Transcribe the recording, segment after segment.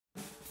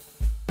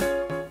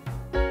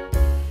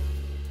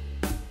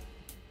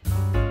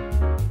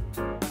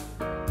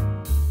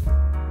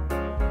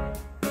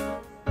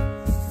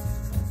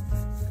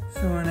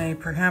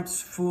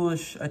perhaps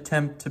foolish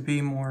attempt to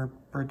be more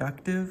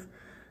productive,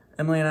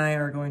 Emily and I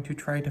are going to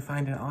try to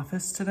find an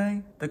office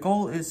today. The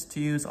goal is to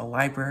use a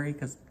library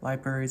because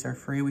libraries are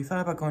free. We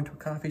thought about going to a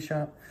coffee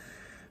shop,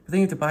 but then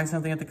you have to buy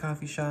something at the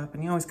coffee shop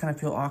and you always kind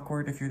of feel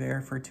awkward if you're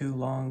there for too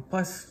long.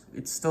 Plus,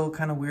 it's still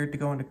kind of weird to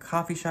go into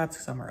coffee shops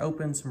because some are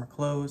open, some are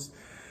closed.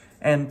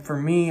 And for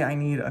me, I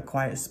need a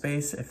quiet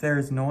space. If there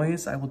is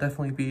noise, I will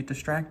definitely be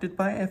distracted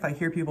by it. If I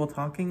hear people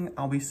talking,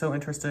 I'll be so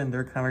interested in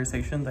their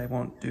conversations, I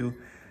won't do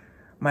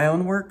my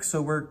own work.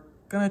 So we're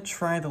gonna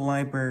try the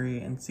library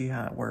and see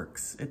how it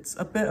works. It's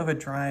a bit of a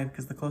drive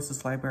because the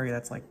closest library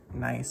that's like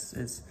nice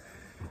is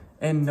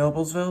in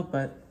Noblesville,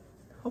 but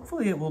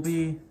hopefully it will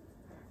be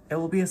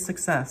a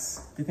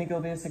success. Do you think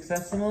it'll be a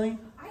success, Emily?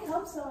 I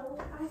hope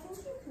so. I think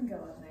you can go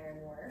in there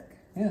and work.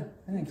 Yeah,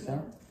 I think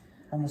so.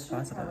 Almost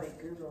positive. Probably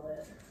Google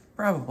it.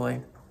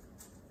 Probably.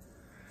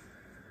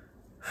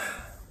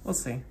 We'll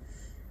see.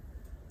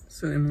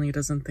 So Emily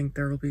doesn't think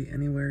there will be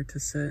anywhere to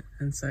sit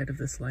inside of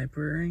this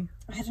library?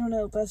 I don't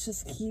know.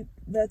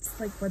 That's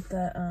like what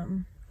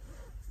the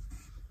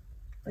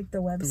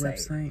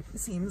website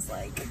seems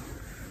like.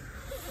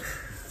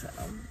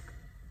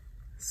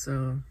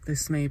 So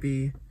this may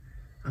be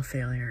a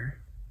failure,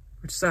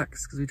 which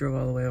sucks because we drove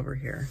all the way over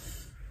here.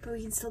 But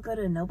we can still go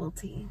to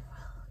Novelty.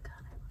 Oh God,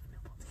 I love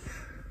Novelty.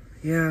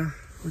 Yeah,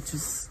 which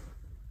is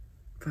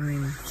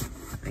fine,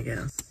 I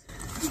guess.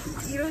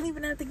 You don't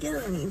even have to get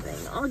anything.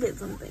 I'll get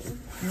something.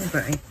 Yeah,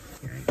 but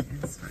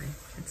it's fine.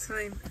 It's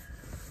fine.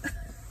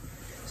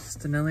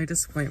 Just another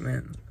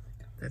disappointment.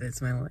 That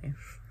is my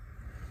life.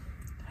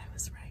 I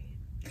was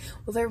right.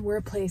 Well, there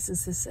were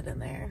places to sit in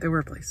there. There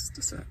were places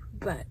to sit.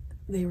 But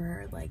they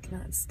were like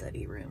not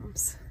study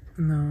rooms.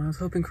 No, I was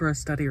hoping for a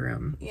study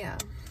room. Yeah.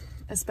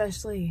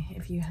 Especially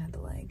if you had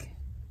to like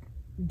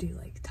do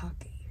like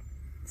talking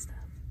and stuff.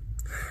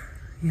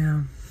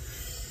 Yeah.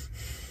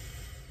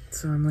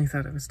 So Emily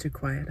thought it was too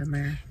quiet in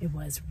there. It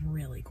was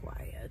really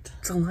quiet.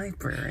 It's a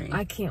library.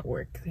 I can't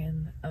work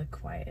in a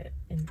quiet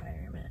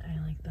environment. I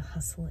like the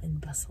hustle and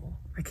bustle.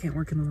 I can't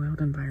work in a loud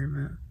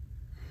environment.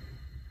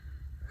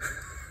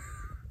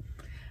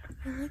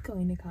 I like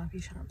going to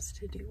coffee shops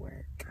to do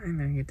work. I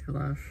know you do,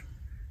 love.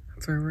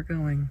 That's where we're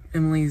going.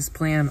 Emily's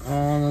plan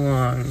all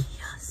along.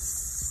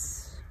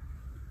 Yes.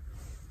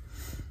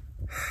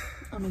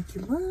 I'll make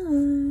you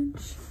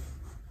lunch.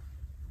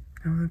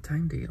 I don't have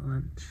time to eat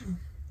lunch.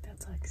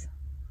 That sucks.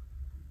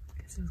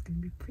 Because it was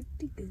going to be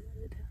pretty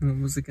good. What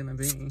was it going to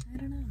be? I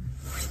don't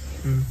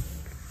know.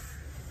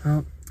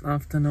 Well,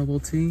 off to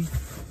Novelty.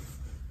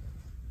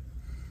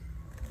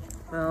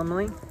 Well,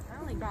 Emily?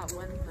 I only got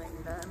one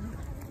thing done.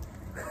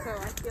 So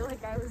I feel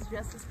like I was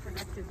just as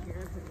productive here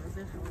as it was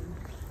at home.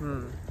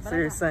 So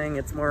you're saying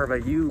it's more of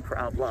a you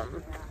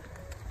problem?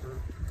 Yeah.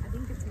 I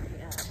think it's my,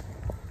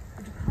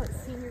 would you call it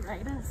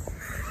senioritis?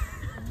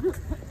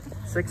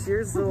 6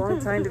 years is a long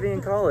time to be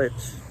in college.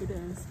 It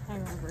is.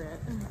 I'm over it.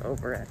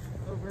 Over it.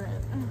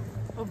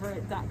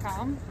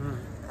 Overit.com.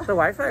 The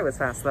Wi-Fi was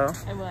fast though.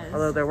 It was.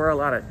 Although there were a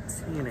lot of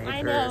teenagers.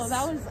 I know,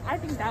 I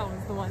think that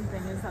was the one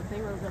thing, is that they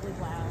were really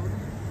loud.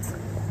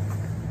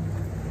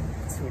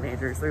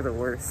 Teenagers, they're the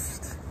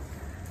worst.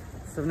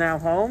 So now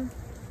home?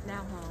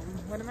 Now home.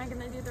 What am I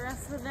gonna do the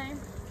rest of the day?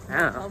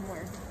 Yeah.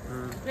 Homework.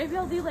 Maybe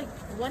I'll do like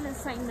one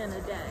assignment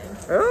a day.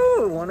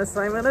 Oh, one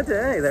assignment a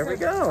day. There we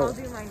go. I'll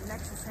do my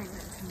next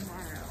assignment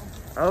tomorrow.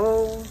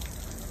 Oh,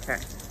 okay.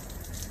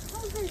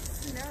 How's there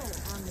snow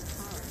on the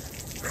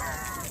car?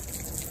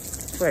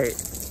 Wait.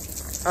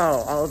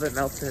 Oh, all of it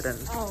melted and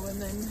Oh,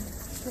 and then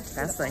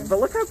casting. But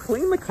look how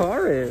clean the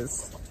car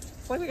is.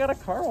 It's like we got a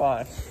car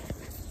wash.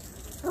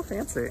 How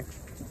fancy.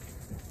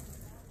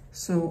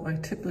 So I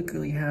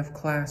typically have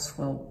class,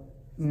 well,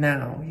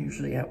 now,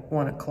 usually at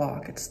 1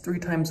 o'clock. It's 3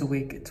 times a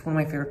week. It's one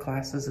of my favorite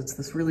classes. It's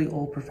this really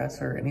old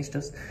professor, and he's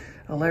just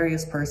a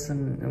hilarious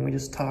person, and we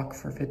just talk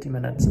for 50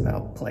 minutes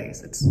about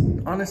plays. It's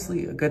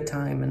honestly a good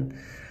time, and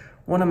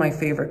one of my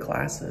favorite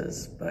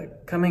classes.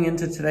 But coming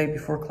into today,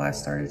 before class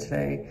started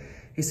today,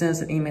 he sent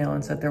us an email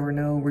and said there were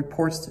no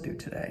reports to do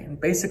today. And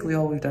basically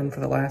all we've done for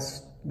the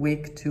last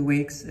week, 2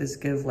 weeks, is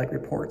give like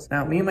reports.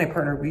 Now, me and my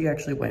partner, we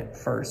actually went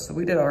first. So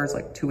we did ours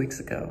like 2 weeks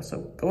ago.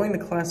 So going to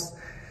class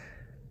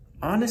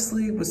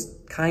honestly was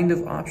kind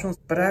of optional,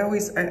 but I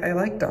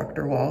like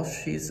Dr.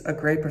 Walsh. He's a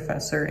great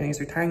professor and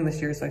he's retiring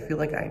this year, so I feel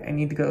like I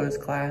need to go to his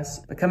class.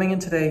 But coming in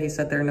today, he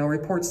said there are no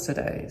reports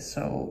today.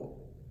 So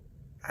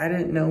I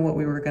didn't know what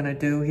we were gonna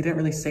do. He didn't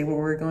really say what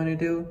we were going to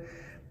do,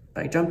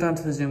 but I jumped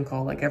onto the Zoom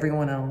call like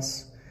everyone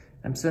else.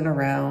 I'm sitting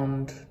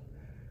around,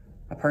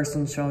 a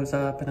person shows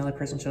up, another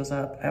person shows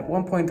up. At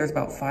one point, there's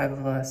about 5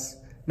 of us.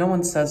 No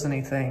one says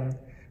anything.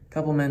 A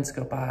couple minutes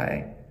go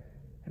by,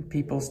 and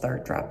people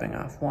start dropping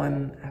off,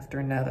 one after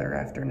another,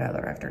 after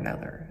another, after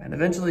another. And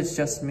eventually it's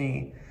just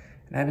me.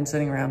 And I've been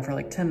sitting around for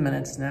like 10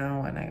 minutes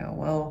now, and I go,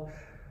 well,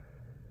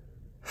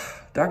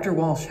 Dr.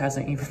 Walsh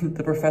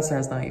the professor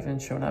has not even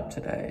shown up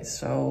today,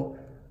 so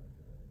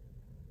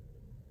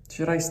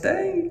should I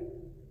stay?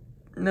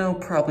 No,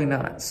 probably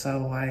not.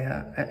 So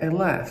I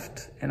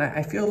left, and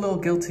I feel a little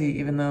guilty,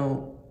 even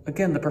though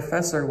again, the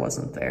professor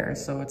wasn't there,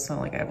 so it's not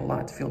like I have a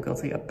lot to feel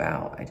guilty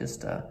about. I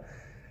just, I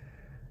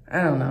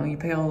don't know, you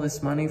pay all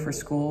this money for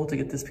school to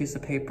get this piece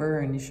of paper,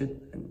 and you should,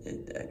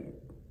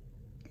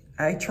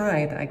 I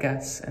tried, I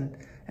guess, and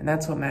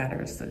that's what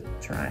matters, the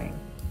trying,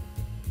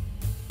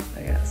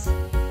 I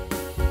guess.